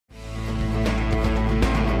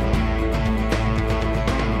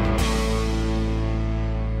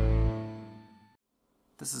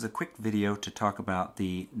This is a quick video to talk about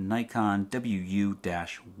the Nikon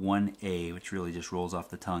WU-1A, which really just rolls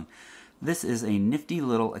off the tongue. This is a nifty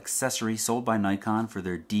little accessory sold by Nikon for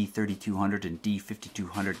their D3200 and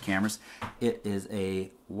D5200 cameras. It is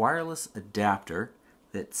a wireless adapter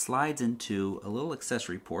that slides into a little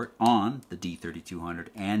accessory port on the D3200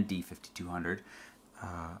 and D5200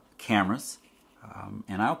 cameras.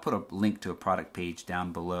 And I'll put a link to a product page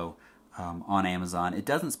down below on Amazon. It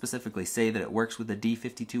doesn't specifically say that it works with the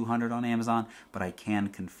D5200 on Amazon, but I can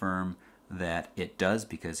confirm that it does,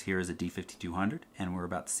 because here is a D5200 and we're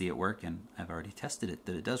about to see it work, and I've already tested it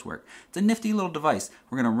that it does work. It's a nifty little device.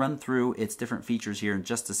 We're going to run through its different features here in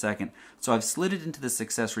just a second. So I've slid it into this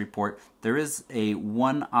accessory port. There is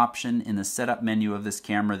one option in the setup menu of this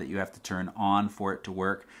camera that you have to turn on for it to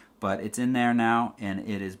work, but it's in there now, and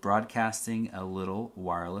it is broadcasting a little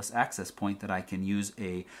wireless access point that I can use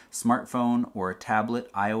a smartphone or a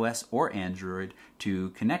tablet, iOS or Android,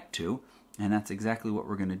 to connect to. And that's exactly what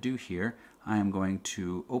we're going to do here. I am going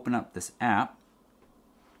to open up this app.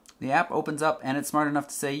 The app opens up and it's smart enough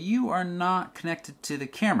to say, you are not connected to the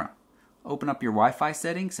camera. Open up your Wi-Fi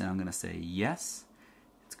settings, and I'm going to say yes.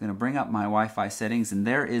 It's going to bring up my Wi-Fi settings, and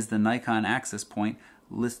there is the Nikon access point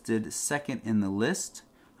listed second in the list.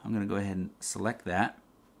 I'm going to go ahead and select that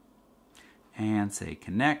and say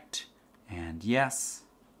connect, and yes,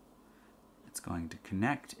 it's going to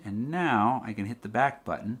connect. And now I can hit the back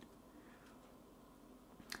button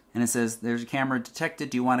and it says there's a camera detected,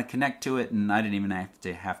 do you want to connect to it? And I didn't even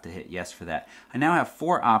have to hit yes for that. I now have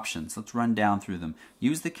four options. Let's run down through them.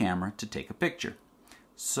 Use the camera to take a picture.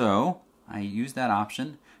 So I use that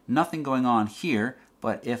option. Nothing going on here,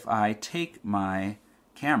 but if I take my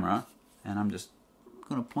camera and I'm just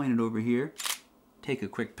going to point it over here, take a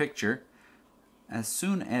quick picture. As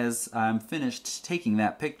soon as I'm finished taking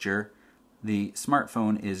that picture, the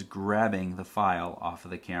smartphone is grabbing the file off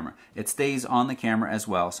of the camera. It stays on the camera as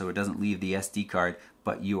well, so it doesn't leave the SD card,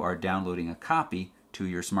 but you are downloading a copy to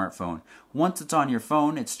your smartphone. Once it's on your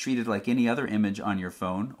phone, it's treated like any other image on your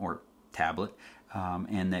phone or tablet,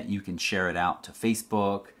 and that you can share it out to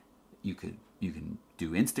Facebook. You can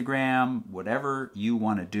do Instagram, whatever you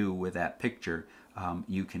want to do with that picture.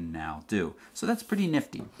 You can now do. So that's pretty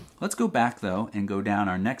nifty. Let's go back though and go down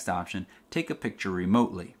our next option, take a picture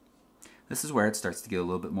remotely. This is where it starts to get a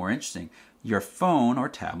little bit more interesting. Your phone or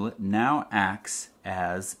tablet now acts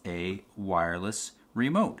as a wireless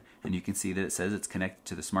remote, and you can see that it says it's connected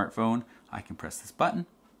to the smartphone. I can press this button.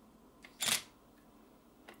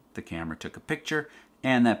 The camera took a picture,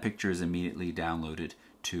 and that picture is immediately downloaded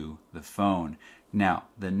to the phone. Now,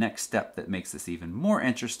 the next step that makes this even more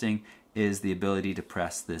interesting is the ability to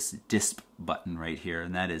press this disp button right here,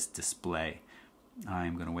 and that is display.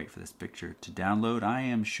 I'm going to wait for this picture to download. I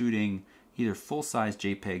am shooting either full-size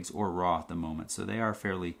JPEGs or RAW at the moment, so they are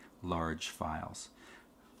fairly large files.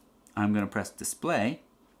 I'm going to press display,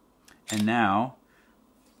 and now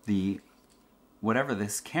whatever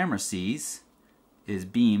this camera sees is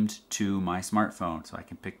beamed to my smartphone. So I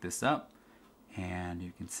can pick this up, and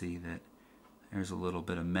you can see that there's a little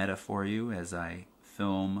bit of meta for you as I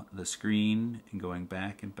film the screen and going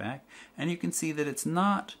back and back. And you can see that it's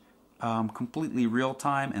not completely real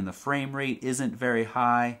time, and the frame rate isn't very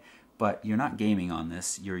high, but you're not gaming on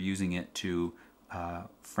this. You're using it to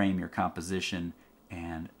frame your composition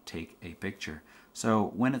and take a picture.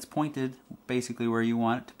 So when it's pointed basically where you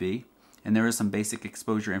want it to be, and there is some basic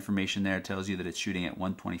exposure information there, it tells you that it's shooting at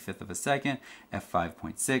 1/25 of a second,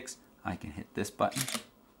 f5.6. I can hit this button.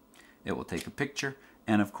 It will take a picture,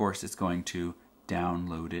 and of course it's going to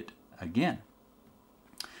download it again.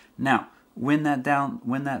 Now, when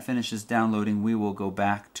that finishes downloading, we will go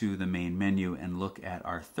back to the main menu and look at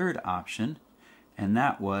our third option, and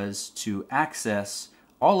that was to access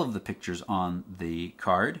all of the pictures on the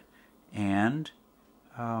card and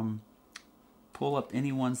pull up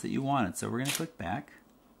any ones that you wanted. So we're going to click back,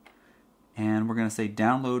 and we're going to say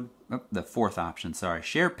download. The fourth option, sorry.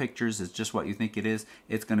 Share pictures is just what you think it is.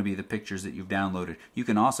 It's going to be the pictures that you've downloaded. You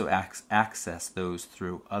can also access those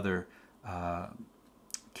through other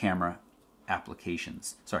camera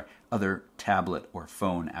applications. Sorry, other tablet or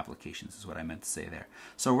phone applications is what I meant to say there.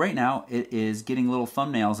 So right now it is getting little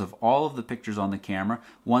thumbnails of all of the pictures on the camera,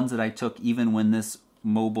 ones that I took even when this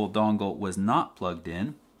mobile dongle was not plugged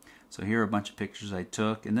in. So here are a bunch of pictures I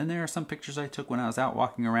took, and then there are some pictures I took when I was out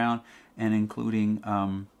walking around, and including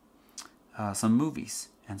some movies.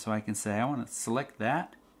 And so I can say I want to select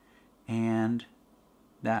that, and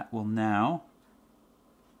that will now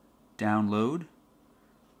download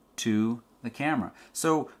to the camera.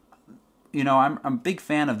 So you know, I'm a big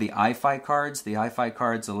fan of the iFi cards. The iFi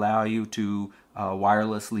cards allow you to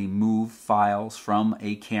wirelessly move files from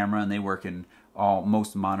a camera, and they work in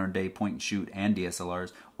most modern day point and shoot and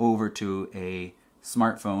DSLRs over to a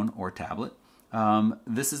smartphone or tablet.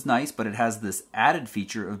 This is nice, but it has this added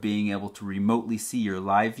feature of being able to remotely see your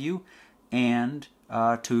live view and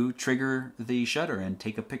to trigger the shutter and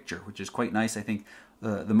take a picture, which is quite nice. I think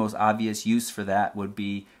the most obvious use for that would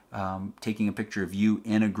be taking a picture of you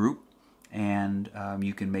in a group, and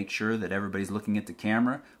you can make sure that everybody's looking at the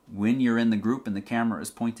camera when you're in the group and the camera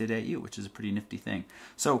is pointed at you, which is a pretty nifty thing.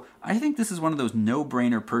 So I think this is one of those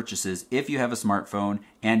no-brainer purchases if you have a smartphone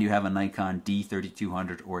and you have a Nikon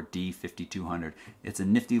D3200 or D5200. It's a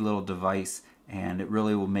nifty little device, and it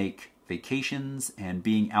really will make vacations and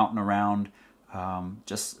being out and around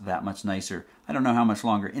just that much nicer. I don't know how much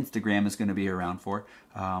longer Instagram is going to be around for,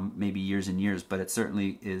 maybe years and years, but it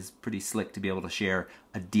certainly is pretty slick to be able to share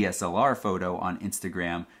a DSLR photo on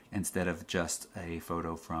Instagram instead of just a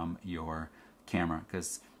photo from your camera,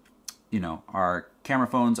 because you know, our camera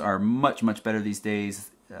phones are much better these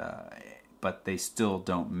days, but they still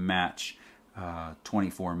don't match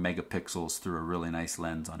 24 megapixels through a really nice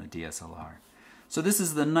lens on a DSLR. So this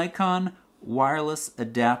is the Nikon wireless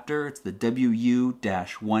adapter. It's the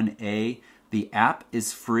WU-1A. The app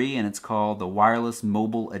is free, and it's called the Wireless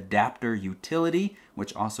Mobile Adapter Utility,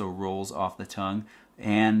 which also rolls off the tongue.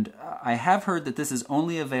 And I have heard that this is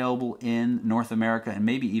only available in North America and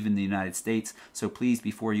maybe even the United States. So please,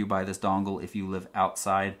 before you buy this dongle, if you live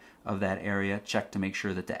outside of that area, check to make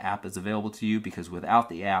sure that the app is available to you, because without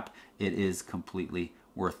the app, it is completely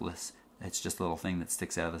worthless. It's just a little thing that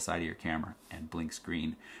sticks out of the side of your camera and blinks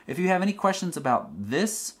green. If you have any questions about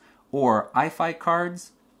this or iFi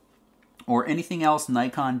cards or anything else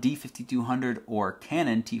Nikon D5200 or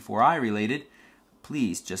Canon T4i related,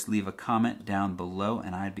 please just leave a comment down below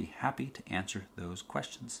and I'd be happy to answer those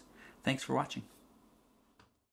questions. Thanks for watching.